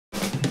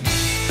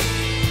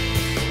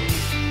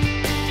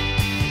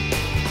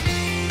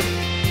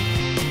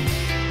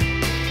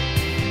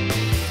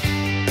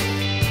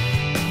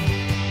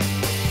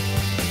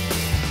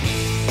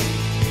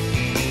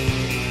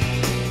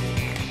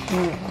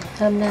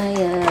Hôm nay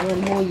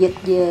mình mua vịt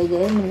về để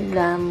mình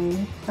làm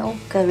nấu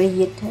cà ri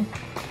vịt.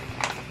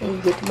 Thì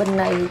vịt bên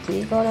này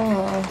chỉ có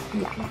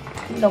vịt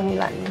đông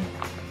lạnh,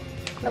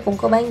 nó cũng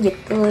có bán vịt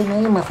tươi nữa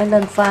nhưng mà phải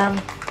lên farm.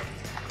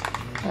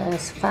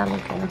 Farm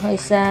cũng hơi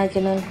xa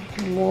cho nên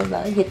mình mua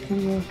đỡ vịt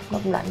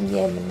đông lạnh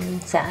về mình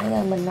xả ra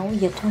mình nấu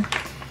vịt thôi.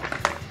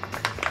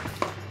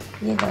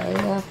 Với lại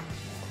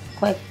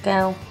khoai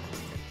cao.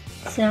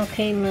 Sau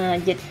khi mà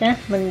vịt á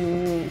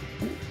mình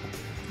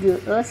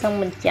rửa xong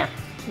mình chặt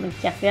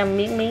ra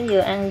miếng vừa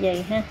ăn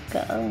vậy ha,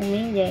 cỡ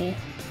miếng vậy.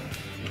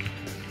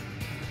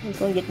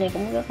 Con vịt này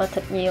cũng rất là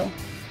thịt nhiều,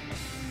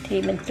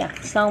 thì mình chặt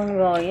xong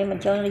rồi mình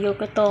cho nó vô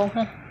cái tô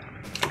ha.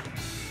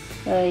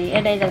 Rồi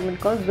ở đây là mình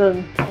có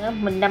gừng đó,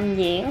 mình đâm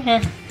nhuyễn ha,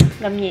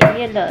 đâm nhuyễn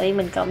với lại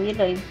mình cộng với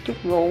lại chút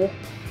rượu.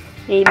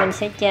 Thì mình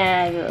sẽ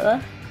chà rửa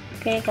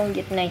cái con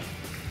vịt này,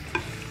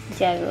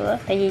 chà rửa,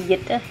 tại vì vịt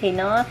á, thì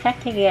nó khác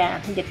với gà,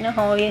 vịt nó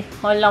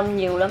hôi lông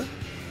nhiều lắm,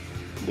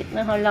 vịt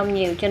nó hôi lông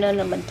nhiều cho nên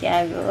là mình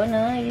chà rửa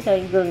nó với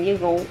lại gừng với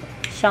rượu.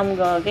 Xong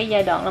rồi cái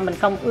giai đoạn là mình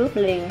không ướp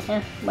liền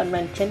ha,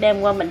 mình sẽ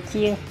đem qua mình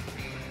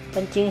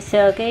chiên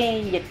sơ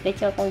cái vịt để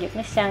cho con vịt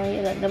nó săn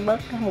với lại nó bớt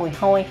cái mùi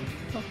hôi.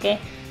 Ok,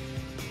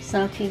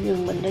 sau khi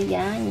gừng mình đã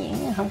giã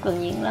nhuyễn, không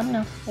cần nhuyễn lắm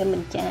đâu, để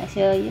mình chà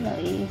sơ với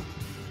lại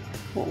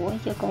rượu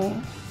cho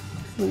con,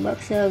 mình bớt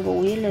sơ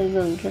rượu với lại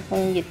gừng cho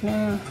con vịt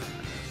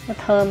nó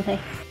thơm thôi.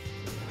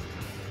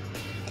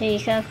 Thì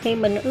sau khi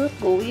mình ướp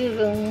rượu với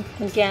gừng,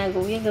 mình chà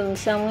rượu với gừng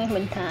xong ấy,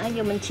 mình thả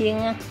vô mình chiên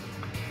nha.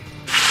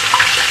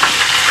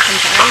 Mình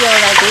thả vô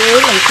là chủ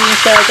yếu mình chiên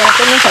sơ cho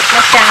cái miếng thịt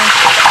nó săn.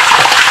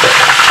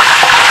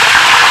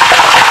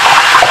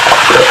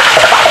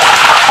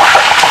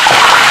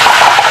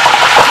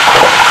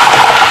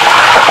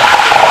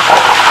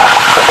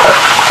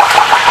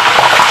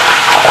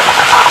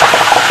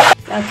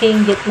 Sau khi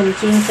vịt mình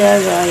chiên sơ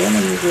rồi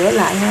mình rửa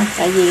lại ha,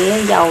 tại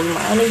vì dầu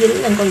mỡ nó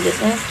dính lên con vịt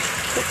á,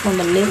 lúc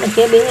mà nếu mình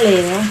chế biến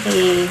liền á,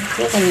 thì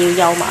rất là nhiều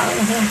dầu mỡ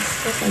nữa ha,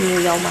 rất là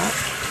nhiều dầu mỡ,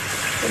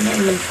 cho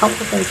nên mình không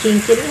có cần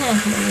chiên chín ha,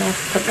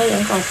 thịt nó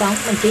vẫn còn sống,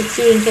 mình chỉ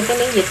chiên cho cái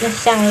miếng vịt nó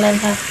săn lên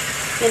thôi,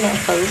 cái này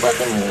khử với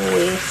cái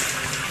mùi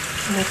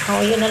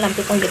thôi, nó làm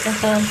cho con vịt nó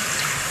thơm.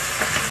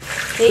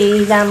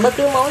 Thì làm bất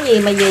cứ món gì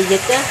mà về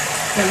vịt á,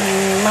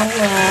 mình mong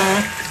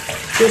là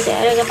chia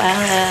sẻ với các bạn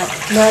là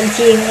nên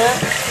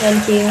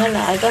chiên nó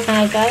lại có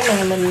hai cái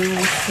mà mình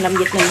làm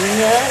vịt mình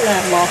nhớ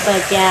là một là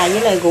chà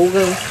với lại rượu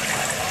gừng,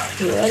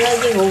 rửa nó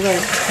với rượu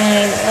gừng,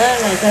 hai nữa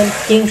là nên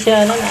chiên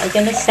sơ nó lại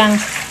cho nó săn.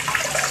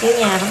 Nếu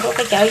nhà không có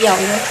cái chảo dầu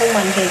của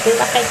mình thì cứ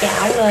bắt cái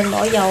chảo lên,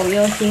 bỏ dầu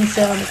vô chiên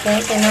sơ một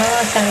cái cho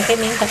nó săn cái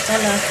miếng thịt đó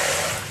lên.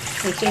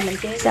 Thì khi mình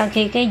chế, sau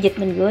khi cái vịt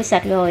mình rửa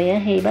sạch rồi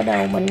á, thì bắt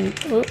đầu mình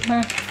ướp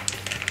ha.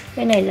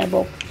 Cái này là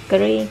bột cà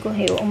ri của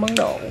hiệu ông Ấn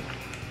Độ,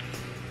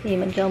 thì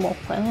mình cho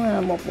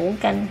khoảng 1 muỗng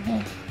canh ha.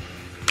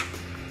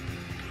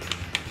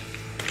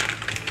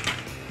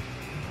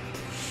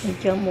 Mình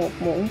cho 1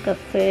 muỗng cà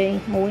phê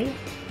muối,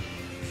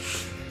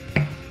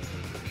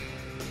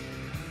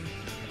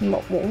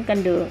 1 muỗng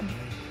canh đường.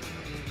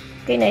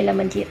 Cái này là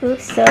mình chỉ ướp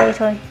sơ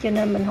thôi cho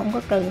nên mình không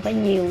có cần phải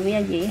nhiều gia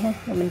vị ha.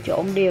 Rồi mình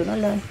trộn đều nó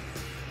lên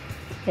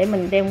để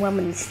mình đem qua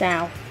mình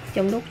xào.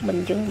 Trong lúc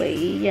mình chuẩn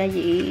bị gia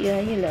vị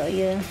với lại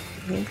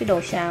những cái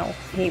đồ xào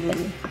thì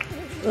mình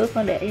ướp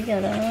nó để cho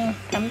nó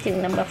thấm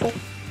chừng 5-3 phút.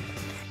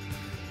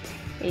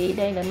 Thì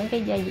đây là mấy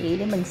cái gia vị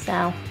để mình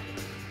xào.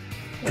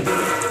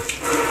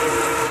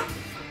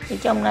 Thì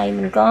trong này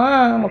mình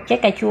có một trái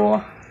cà chua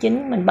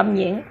chín mình băm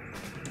nhuyễn,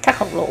 cắt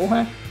hột lựu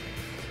ha.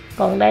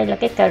 Còn đây là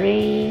cái cà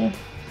ri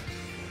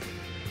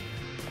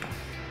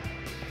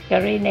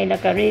này là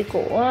cà ri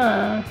của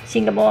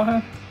Singapore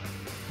ha,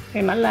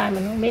 hay Mã Lai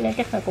mình không biết nữa,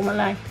 chắc là của Mã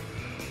Lai,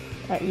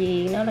 tại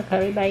vì nó là cà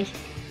ri base.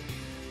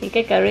 Thì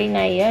cái cà ri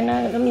này á, nó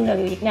giống như là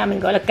Việt Nam mình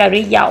gọi là cà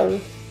ri dầu.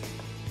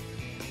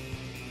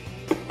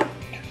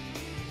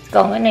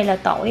 Còn cái này là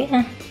tỏi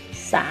ha,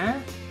 sả.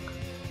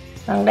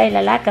 Còn đây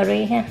là lá cà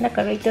ri ha, lá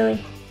cà ri tươi.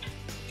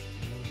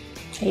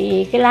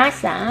 Thì cái lá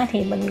sả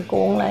thì mình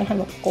cuộn lại thành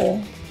một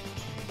cuộn.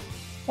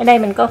 Ở đây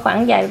mình có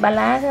khoảng vài ba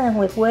lá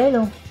nguyệt quế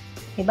luôn.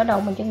 Thì bắt đầu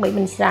mình chuẩn bị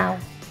mình xào.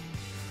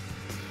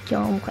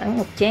 Cho khoảng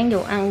 1 chén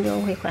dầu ăn vô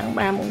thì khoảng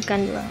 3 muỗng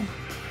canh vào.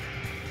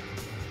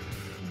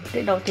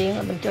 Cái đầu tiên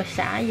là mình cho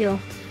sả vô.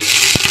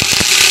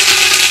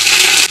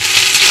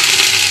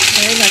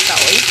 Đây là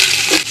tỏi.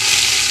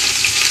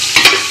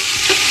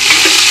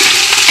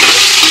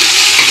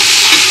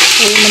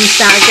 Thì mình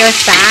xào cho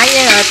sả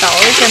với rồi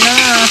tỏi cho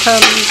nó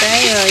thơm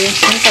cái, rồi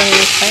không cần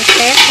phải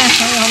khét ha,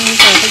 không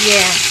cần phải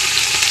vàng.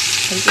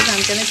 Mình chỉ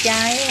làm cho nó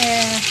cháy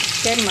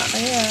cái mỡ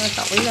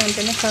tỏi lên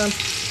cho nó thơm.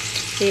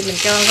 Thì mình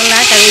cho cái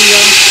lá cà ri vô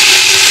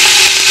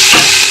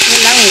với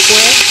lá nguyệt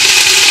quế.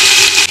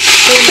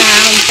 Khi mà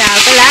mình xào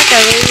cái lá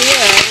cà ri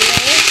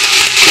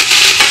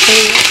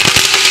thì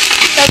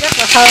nó rất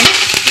là thơm,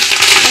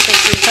 nó cực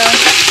kỳ thơm.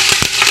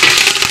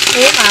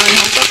 Nếu mà mình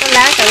không có cái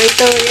lá cà ri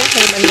tươi á,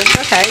 thì mình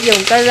có thể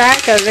dùng cái lá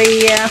cà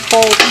ri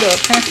khô cũng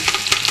được ha.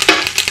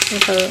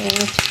 Thường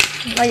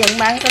nó vẫn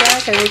bán cái lá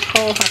cà ri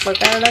khô hoặc là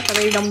cái lá cà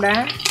ri đông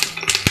đá.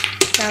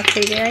 Sau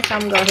khi cái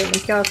xong rồi thì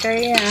mình cho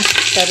cái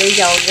cà ri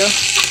dầu vô.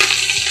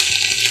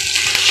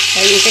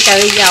 Tại vì cái cà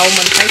ri dầu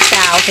mình phải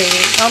xào thì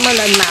nó mới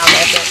lên màu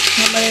đẹp được,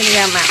 nó mới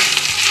ra màu,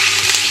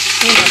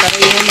 nhưng mà cà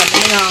ri của mình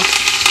mới ngon.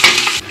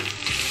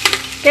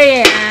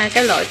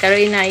 Cái loại cà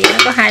ri này nó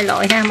có hai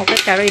loại ha, một cái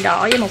cà ri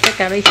đỏ với một cái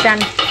cà ri xanh.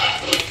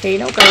 Thì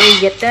nấu cà ri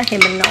vịt á, thì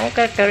mình nấu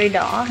cái cà ri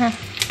đỏ ha.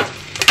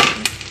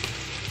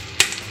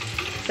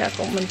 Rồi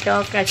cũng mình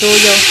cho cà chua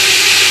vô.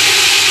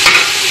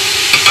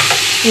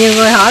 Nhiều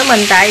người hỏi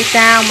mình tại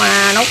sao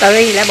mà nấu cà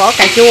ri lại bỏ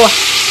cà chua,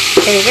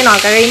 thì cái nồi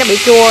cà ri nó bị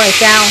chua thì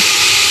sao?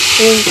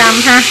 Yên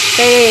tâm ha,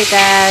 cái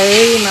cà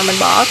ri mà mình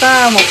bỏ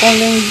có một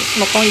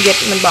con vịt,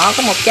 mình bỏ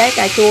có một trái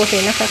cà chua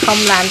thì nó sẽ không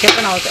làm cho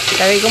cái nồi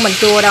cà ri của mình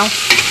chua đâu.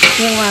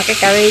 Nhưng mà cái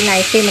cà ri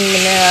này khi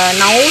mình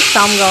nấu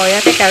xong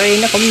rồi cái cà ri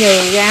nó cũng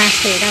nhừ ra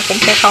thì nó cũng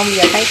sẽ không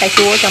giờ thấy cà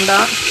chua ở trong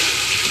đó.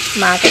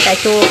 Mà cái cà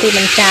chua khi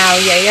mình xào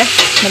vậy á,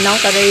 mình nấu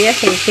cà ri á,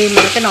 thì khi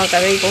mà cái nồi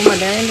cà ri của mình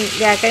á,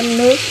 ra cái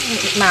nước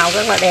màu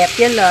rất là đẹp,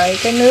 với lại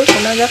cái nước của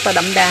nó rất là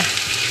đậm đà.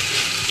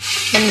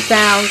 Mình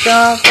xào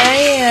cho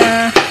cái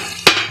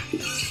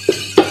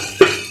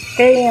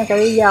cà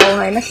ri dầu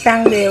này nó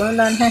săn đều nó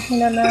lên ha,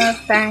 nó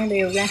tan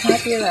đều ra hết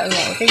với lại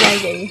mọi cái gia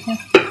vị ha.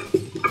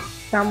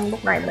 Xong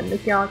lúc này mình mới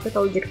cho cái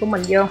tô vịt của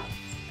mình vô.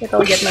 Cái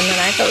tô vịt mình hồi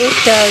nãy có ướp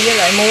sơ với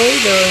lại muối,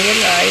 đường với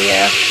lại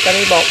cà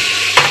ri bột.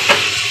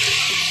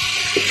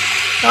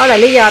 Đó là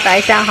lý do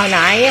tại sao hồi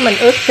nãy mình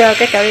ướp sơ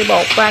cái cà ri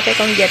bột qua cái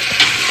con vịt.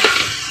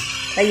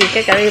 Tại vì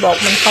cái cà ri bột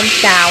mình không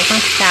xào ha,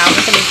 xào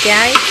nó sẽ bị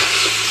cháy,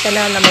 cho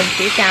nên là mình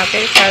chỉ xào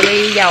cái cà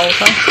ri dầu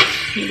thôi.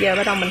 Bây giờ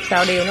bắt đầu mình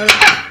xào đều nó lên,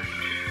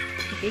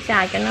 chỉ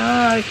xào cho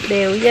nó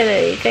đều với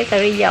lại cái cà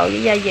ri dầu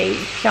với gia vị.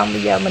 Xong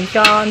bây giờ mình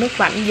cho nước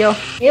lạnh vô.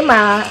 Nếu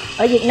mà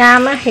ở Việt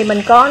Nam á, thì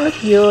mình có nước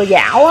dừa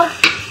dảo á,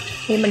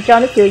 thì mình cho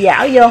nước dừa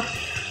dảo vô.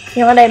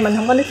 Nhưng ở đây mình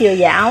không có nước dừa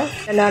dảo,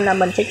 cho nên là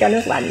mình sẽ cho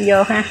nước lạnh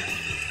vô ha.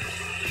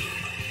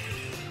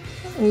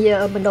 Bây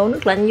giờ mình đổ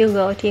nước lạnh vô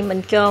rồi thì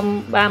mình cho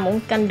 3 muỗng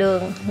canh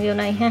đường vô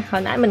này ha.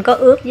 Hồi nãy mình có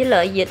ướp với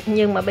lợi vịt,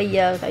 nhưng mà bây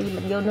giờ tại vì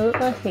mình vô nước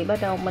á, thì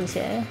bắt đầu mình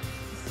sẽ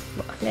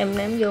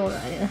ném vô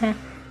lại nữa ha.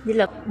 Với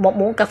là 1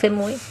 muỗng cà phê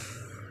muối,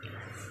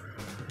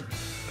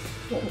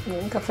 1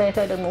 muỗng cà phê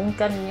thôi, đừng muỗng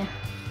canh nha.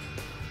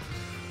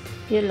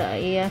 Với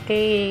lại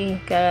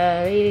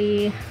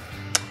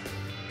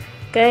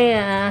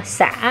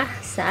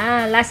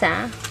lá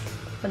xả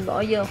mình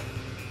bỏ vô.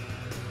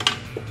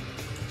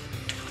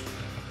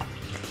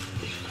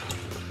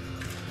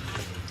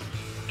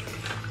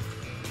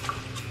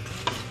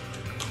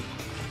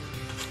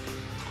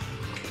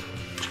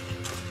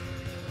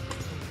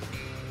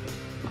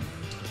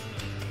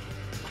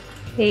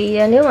 Thì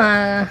nếu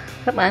mà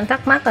các bạn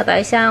thắc mắc là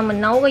tại sao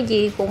mình nấu cái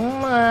gì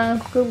cũng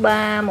cứ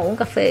 3 muỗng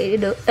cà phê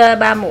được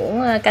 3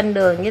 muỗng canh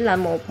đường với là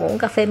 1 muỗng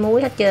cà phê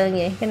muối hết trơn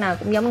vậy, cái nào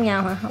cũng giống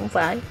nhau hả? Không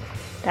phải.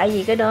 Tại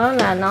vì cái đó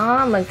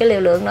là cái liều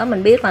lượng đó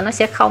mình biết là nó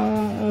sẽ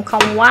không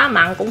quá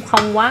mặn cũng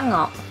không quá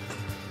ngọt.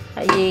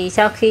 Tại vì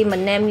sau khi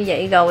mình nêm như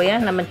vậy rồi á,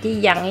 là mình chỉ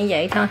dằn như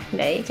vậy thôi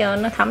để cho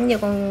nó thấm vô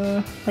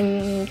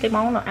cái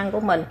món đồ ăn của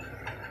mình.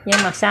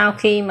 Nhưng mà sau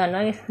khi mà nó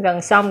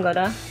gần xong rồi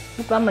đó,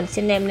 lúc đó mình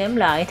sẽ nêm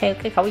lại theo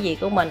cái khẩu vị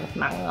của mình,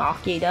 mặn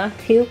ngọt gì đó,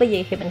 thiếu cái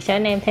gì thì mình sẽ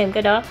nêm thêm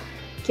cái đó,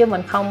 chứ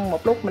mình không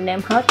một lúc mình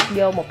nêm hết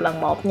vô một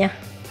lần một nha.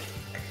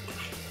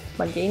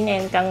 Mình chỉ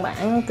nêm căn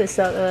bản từ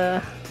sơ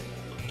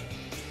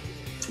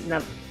là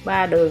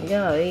 3 đường với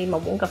lại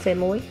 1 muỗng cà phê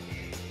muối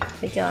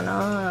để cho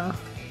nó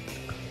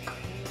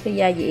cái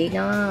gia vị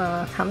nó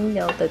thấm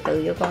vô từ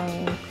từ vô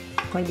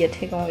con vịt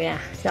hay con gà.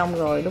 Xong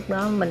rồi lúc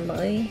đó mình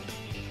mới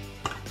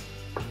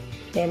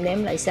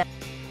nêm lại sao.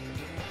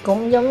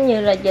 Cũng giống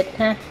như là vịt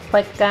ha,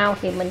 khoai cao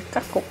thì mình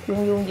cắt cục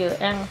vuông vừa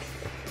ăn.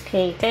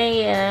 Thì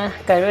cái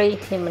cà ri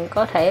thì mình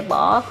có thể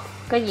bỏ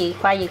cái gì,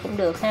 khoai gì cũng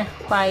được ha,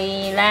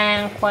 khoai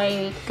lang,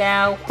 khoai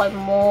cao, khoai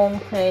môn,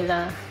 hay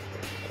là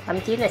thậm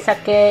chí là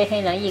sake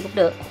hay là cái gì cũng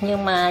được.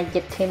 Nhưng mà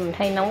vịt thì mình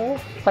hay nấu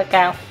khoai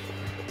cao,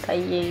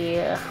 tại vì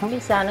không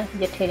biết sao nữa,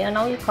 vịt thì nó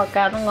nấu với khoai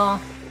cao nó ngon.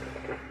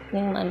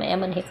 Nhưng mà mẹ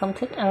mình thì không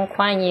thích ăn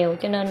khoai nhiều,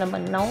 cho nên là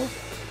mình nấu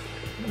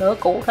nửa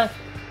củ thôi.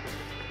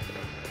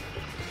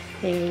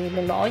 Thì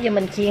mình bỏ vô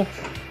mình chiên.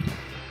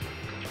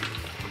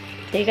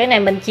 Thì cái này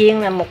mình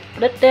chiên là mục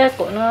đích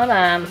của nó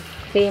là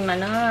khi mà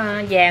nó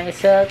vàng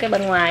sơ cái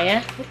bên ngoài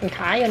á, mình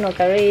thả vô nồi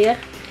cà ri á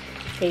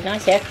thì nó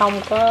sẽ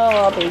không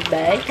có bị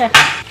bể ha.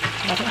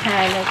 Và thứ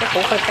hai là cái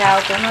củ khoai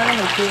cao của nó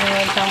mình chiên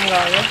lên xong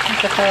rồi á, nó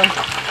sẽ thơm.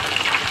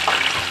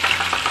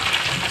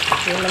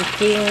 Thì mình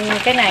chiên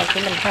cái này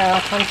thì mình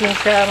không chiên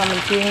sơ mà mình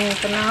chiên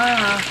cho nó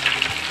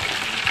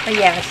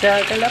vàng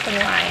sơ cái lớp bên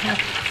ngoài ha.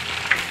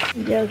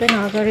 Giờ cái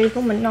nồi cà ri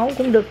của mình nấu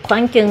cũng được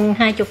khoảng chừng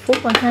 20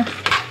 phút rồi ha.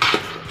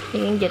 Thì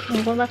vịt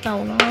cũng có bắt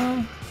đầu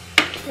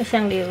nó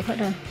săn đều hết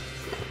rồi.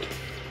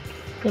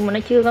 Nhưng mà nó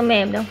chưa có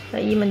mềm đâu,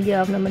 tại vì mình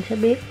dòm là mình sẽ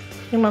biết.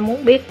 Nhưng mà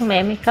muốn biết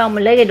mềm hay không,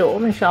 mình lấy cái đũa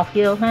mình sọt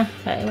vô ha,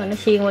 để mà nó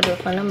xiên qua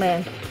được là nó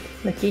mềm.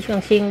 Mình chỉ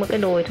cần xiên qua cái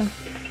đùi thôi.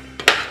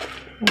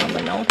 Mà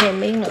mình nấu thêm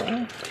miếng nữa.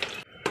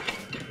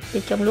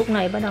 Thì trong lúc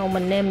này bắt đầu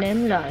mình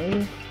nêm lại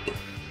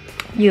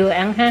vừa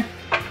ăn ha.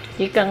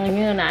 Chỉ cần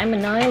như hồi nãy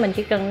mình nói, mình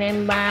chỉ cần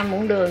nêm 3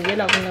 muỗng đường với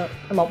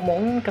 1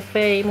 muỗng cà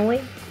phê muối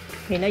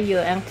thì nó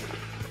vừa ăn.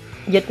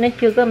 vịt nó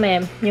chưa có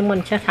mềm, nhưng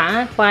mình sẽ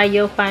thả khoai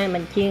vô, khoai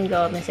mình chiên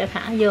rồi mình sẽ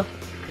thả vô,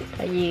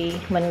 tại vì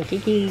mình chỉ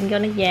chiên cho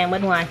nó vàng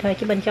bên ngoài thôi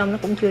chứ bên trong nó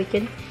cũng chưa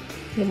chín,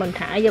 nhưng mình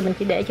thả vô mình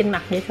chỉ để trên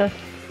mặt vậy thôi.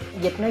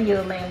 Vịt nó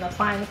vừa mềm là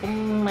khoai nó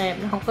cũng mềm,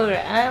 nó không có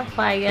rã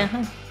khoai ra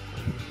hết.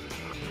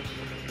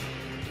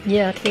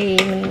 Giờ thì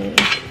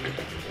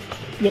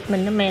vịt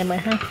mình nó mềm rồi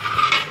ha,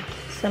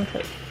 xem thử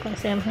con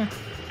xem ha,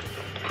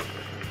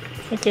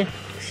 thấy chưa,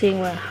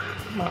 xiên vào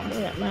một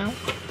bữa gặp máu.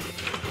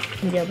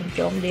 Giờ mình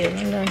trộn đều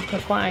nó lên cho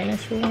khoai nó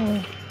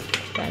xuống,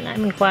 hồi nãy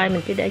mình khoai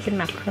mình chỉ để trên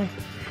mặt thôi,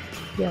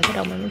 giờ bắt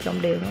đầu mình mới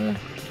trộn đều nó lên.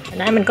 Hồi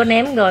nãy mình có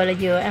ném rồi là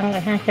vừa ăn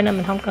rồi ha, cho nên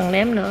mình không cần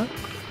ném nữa.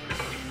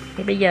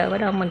 Thì bây giờ bắt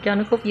đầu mình cho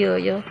nước cốt dừa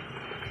vô.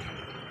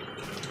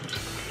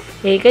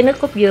 Thì cái nước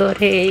cốt dừa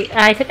thì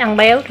ai thích ăn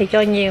béo thì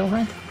cho nhiều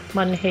ha,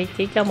 mình thì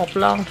chỉ cho 1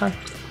 lon thôi,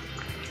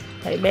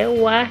 tại béo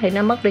quá thì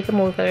nó mất đi cái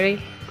mùi cà ri,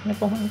 nó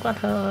cũng không có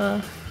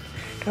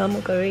thơm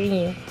mùi cà ri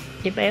nhiều,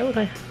 chỉ béo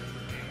thôi.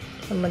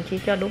 Mình chỉ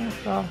cho đúng 1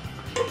 lon,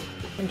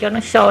 mình cho nó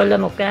sôi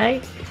lên một cái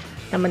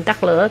là mình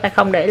tắt lửa, tại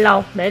không để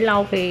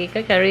lâu thì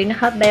cái cà ri nó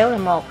hết béo là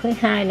một, thứ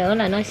hai nữa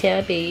là nó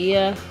sẽ bị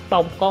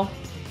bồng con.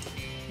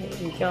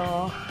 Mình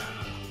cho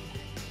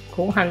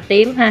củ hành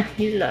tím ha,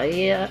 với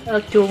lại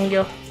ớt chuông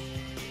vô.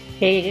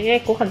 Thì cái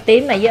củ hành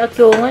tím này với ớt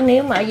chuông á,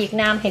 nếu mà ở Việt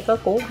Nam thì có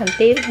củ hành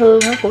tím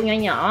hương á, củ nhỏ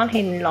nhỏ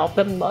thì mình lột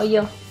ra mình bỏ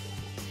vô.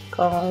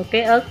 Còn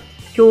cái ớt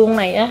chuông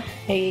này á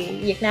thì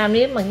Việt Nam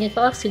nếu mà như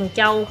có ớt sừng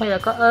trâu hay là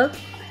có ớt,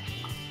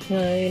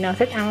 người nào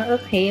thích ăn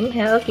ớt hiểm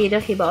hay ớt gì đó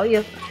thì bỏ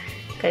vô.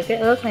 Cái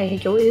ớt này thì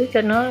chủ yếu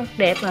cho nó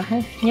đẹp là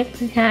nhất,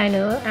 thứ hai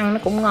nữa ăn nó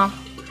cũng ngon,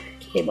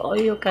 thì bỏ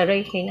vô cà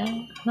ri thì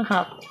nó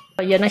hợp.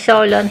 Bây giờ nó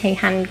sôi lên thì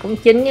hành cũng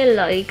chín với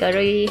lại cà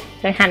ri,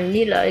 rồi hành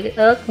với lại cái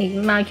ớt thì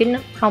mau chín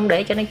lắm, không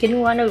để cho nó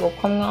chín quá nó ruột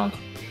không ngon.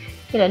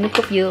 Với lại nước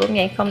cốt dừa cũng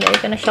vậy, không để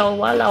cho nó sôi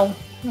quá lâu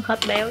nó hết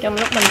béo. Trong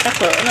lúc mình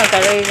tắt lửa nồi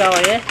cà ri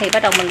rồi á, thì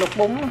bắt đầu mình luộc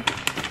bún.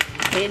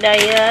 Thì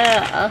đây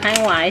ở hải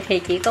ngoại thì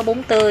chỉ có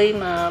bún tươi,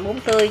 mà bún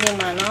tươi nhưng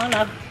mà nó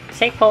đã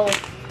sấy khô.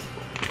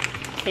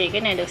 Thì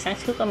cái này được sản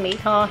xuất ở Mỹ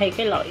Tho, thì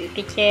cái loại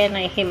cây tre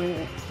này thì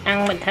mình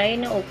ăn mình thấy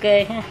nó ok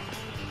ha.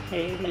 Thì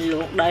mình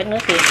luộc đợi nước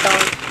kiệt sôi,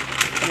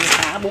 mình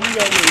thả bún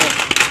vô mình luộc.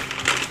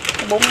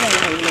 Cái bún này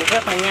luộc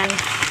rất là nhanh,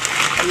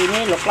 tại vì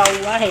nếu luộc lâu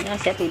quá thì nó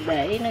sẽ bị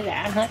bể, nó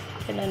rã hết,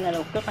 cho nên là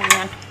luộc rất là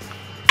nhanh.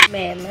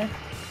 Mềm á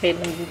thì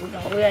mình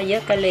đổ ra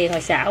vớt cà liền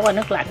rồi xảo qua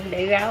nước lạnh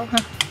để ráo ha.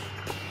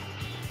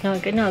 Rồi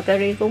cái nồi cà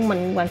ri của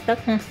mình hoàn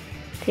tất ha.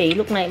 Thì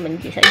lúc này mình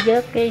chỉ sẽ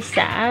vớt cái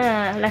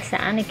lá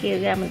xả này kia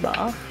ra mình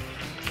bỏ.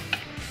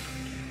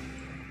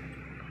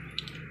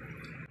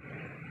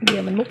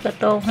 Giờ mình múc ra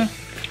tô ha.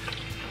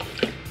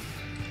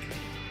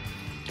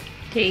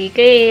 Thì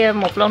cái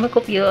 1 lon nước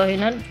cốt dừa thì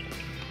nó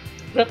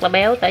rất là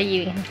béo, tại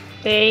vì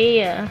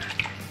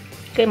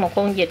cái một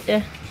con vịt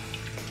á,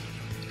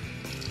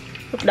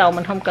 lúc đầu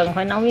mình không cần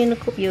phải nấu với nước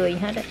cốt dừa gì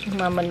hết á,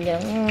 mà mình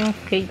vẫn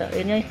khi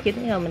đợi nó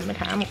chín rồi mình mới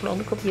thả 1 lon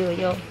nước cốt dừa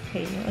vô thì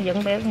nó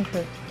vẫn béo như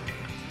thường.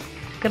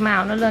 Cái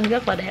màu nó lên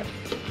rất là đẹp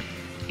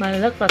mà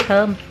rất là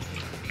thơm.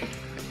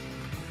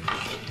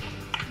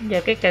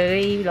 Giờ cái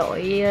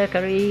loại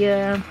cà ri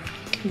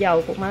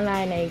dầu của Mã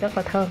Lai này rất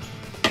là thơm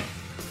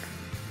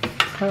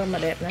mà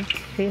đẹp nữa.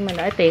 Khi mà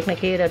đãi tiệc này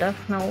kia rồi đó,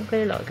 nấu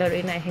cái loại cà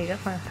ri này thì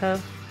rất là thơm,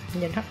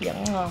 nhìn hấp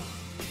dẫn ngon.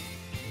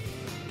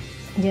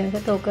 Giờ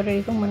cái tô cà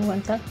ri của mình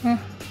hoàn tất ha.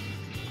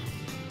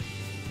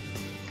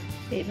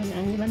 Thì mình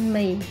ăn với bánh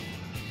mì.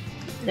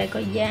 Đây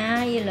có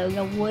giá với lại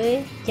rau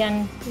quế,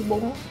 chanh, với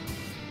bún,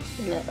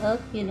 với lại ớt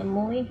với lại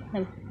muối,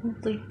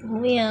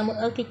 muối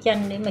ớt với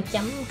chanh để mà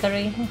chấm cà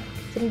ri,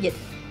 chấm vịt.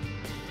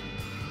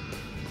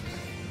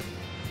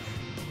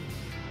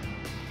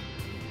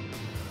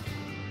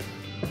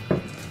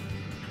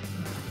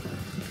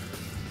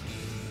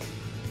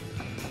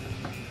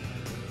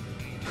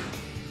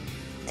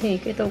 Thì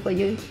cái tô cà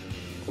ri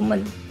của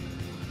mình,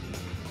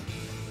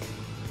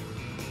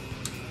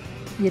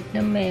 vịt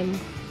nó mềm,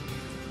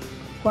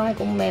 khoai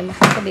cũng mềm mà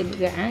không có bị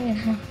rã nha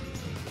ha.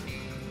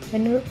 Cái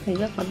nước thì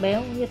rất là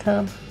béo với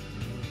thơm,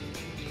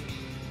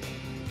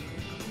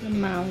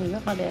 màu thì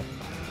rất là đẹp.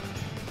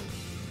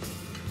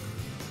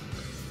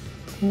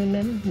 Nên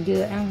đến mình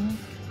vừa ăn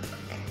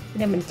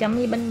đây mình chấm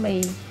với bánh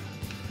mì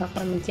hoặc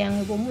là mình chan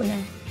với bún mình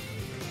ăn.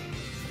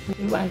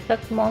 Mình hoàn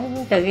tất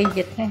món cà ri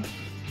vịt ha.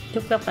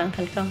 Chúc các bạn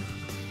thành công.